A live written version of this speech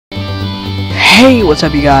Hey, what's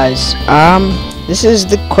up you guys? This is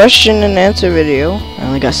the question and answer video. I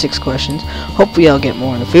only got 6 questions. Hopefully I'll get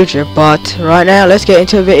more in the future, but right now let's get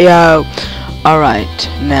into the video. Alright,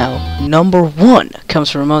 now number 1 comes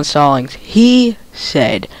from Ramon Stallings. He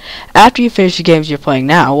said, after you finish the games you're playing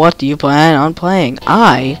now, what do you plan on playing?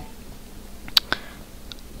 I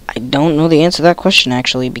don't know the answer to that question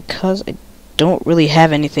actually, because I don't really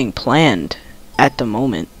have anything planned at the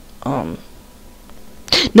moment.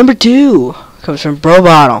 Number 2 comes from Bro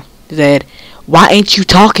Bottle. He said, why ain't you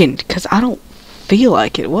talking? Because I don't feel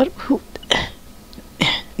like it. What? Who?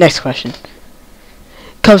 Next question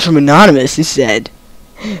comes from Anonymous. He said,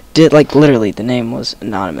 literally the name was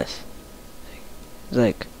Anonymous. He's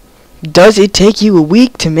like, does it take you a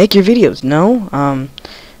week to make your videos? No. I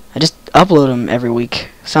just upload them every week.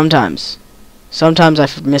 Sometimes I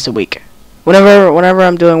miss a week. Whenever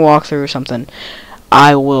I'm doing walkthrough or something,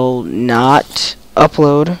 I will not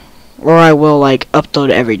upload, or I will upload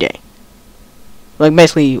every day.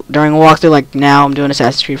 Basically during a walkthrough, like now I'm doing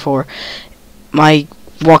Assassin's Creed 4, my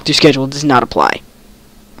walkthrough schedule does not apply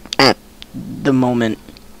at the moment.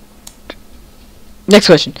 Next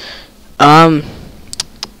question.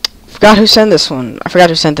 Forgot who sent this one.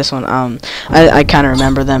 I kind of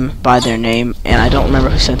remember them by their name, and I don't remember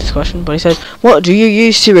who sent this question, but he says, what do you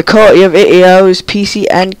use to record your videos, PC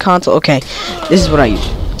and console? Okay, this is what I use.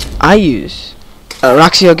 I use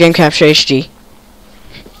Roxio Game Capture HD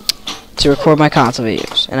to record my console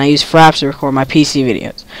videos, and I use Fraps to record my PC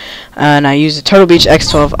videos, and I use the Turtle Beach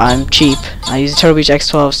X12. I'm cheap. I use the Turtle Beach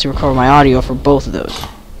X12s to record my audio for both of those.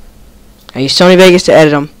 I use Sony Vegas to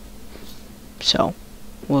edit them. So,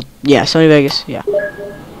 well, yeah, Sony Vegas, yeah.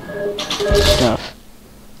 Stuff.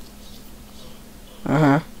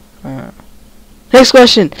 Next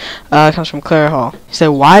question comes from Clara Hall. He said,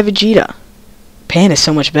 why Vegeta? Pan is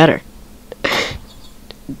so much better.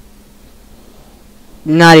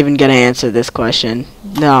 Not even gonna answer this question.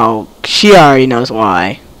 No, she already knows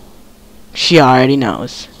why. She already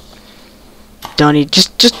knows. Don't need just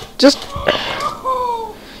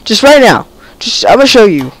right now. I'm gonna show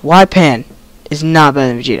you why Pan is not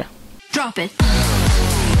better than Vegeta. Drop it.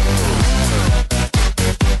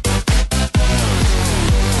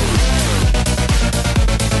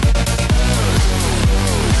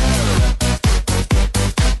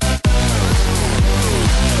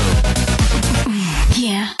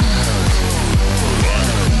 Yeah.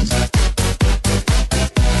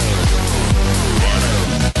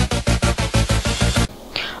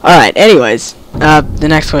 Alright, anyways, the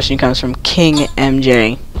next question comes from King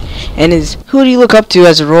MJ, and is, who do you look up to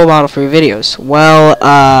as a role model for your videos? Well,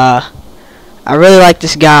 I really like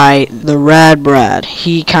this guy, the Rad Brad.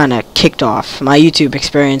 He kind of kicked off my YouTube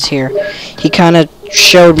experience here. He kind of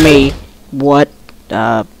showed me what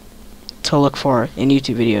to look for in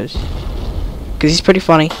YouTube videos, because he's pretty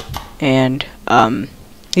funny, and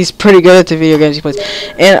he's pretty good at the video games he plays,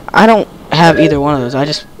 and I don't have either one of those. I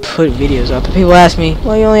just put videos up, and people ask me,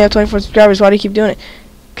 well, you only have 24 subscribers, why do you keep doing it?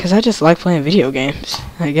 Because I just like playing video games,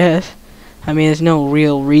 I guess. I mean, there's no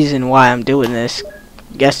real reason why I'm doing this.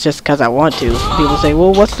 I guess just because I want to. People say,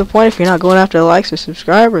 well, what's the point if you're not going after the likes or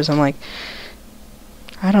subscribers? I'm like,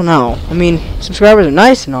 I don't know. I mean, subscribers are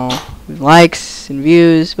nice and all, likes and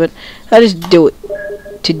views, but I just do it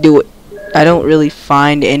to do it. I don't really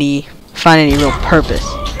find any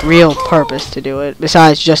real purpose to do it,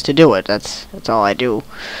 besides just to do it. That's all I do.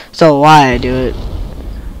 So why I do it.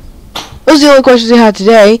 Those are the only questions we had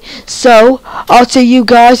today. So I'll see you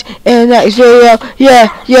guys in the next video.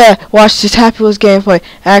 Yeah. Watch this Happy Wheels gameplay.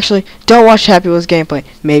 Actually, don't watch Happy Wheels gameplay.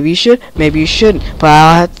 Maybe you should, maybe you shouldn't. But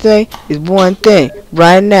all I have to say is one thing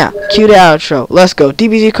right now. Cue the outro. Let's go.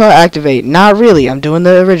 DBZ car activate. Not really. I'm doing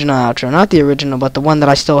the original outro, not the original, but the one that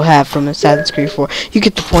I still have from Assassin's Creed 4. You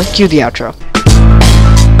get the point. Cue the outro.